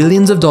lose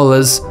billions of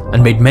dollars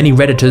and made many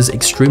Redditors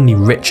extremely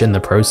rich in the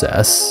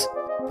process.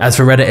 As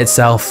for Reddit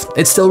itself,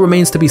 it still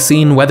remains to be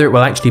seen whether it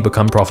will actually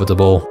become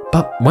profitable.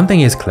 But one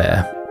thing is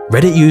clear.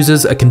 Reddit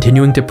users are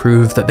continuing to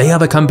prove that they are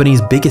the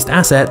company's biggest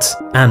asset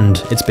and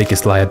its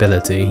biggest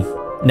liability.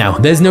 Now,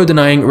 there's no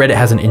denying Reddit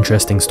has an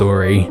interesting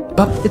story,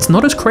 but it's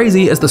not as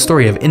crazy as the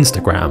story of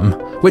Instagram,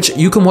 which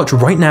you can watch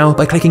right now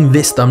by clicking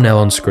this thumbnail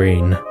on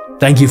screen.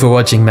 Thank you for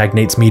watching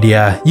Magnates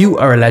Media, you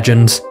are a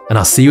legend, and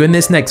I'll see you in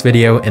this next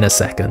video in a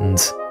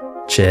second.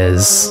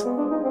 Cheers.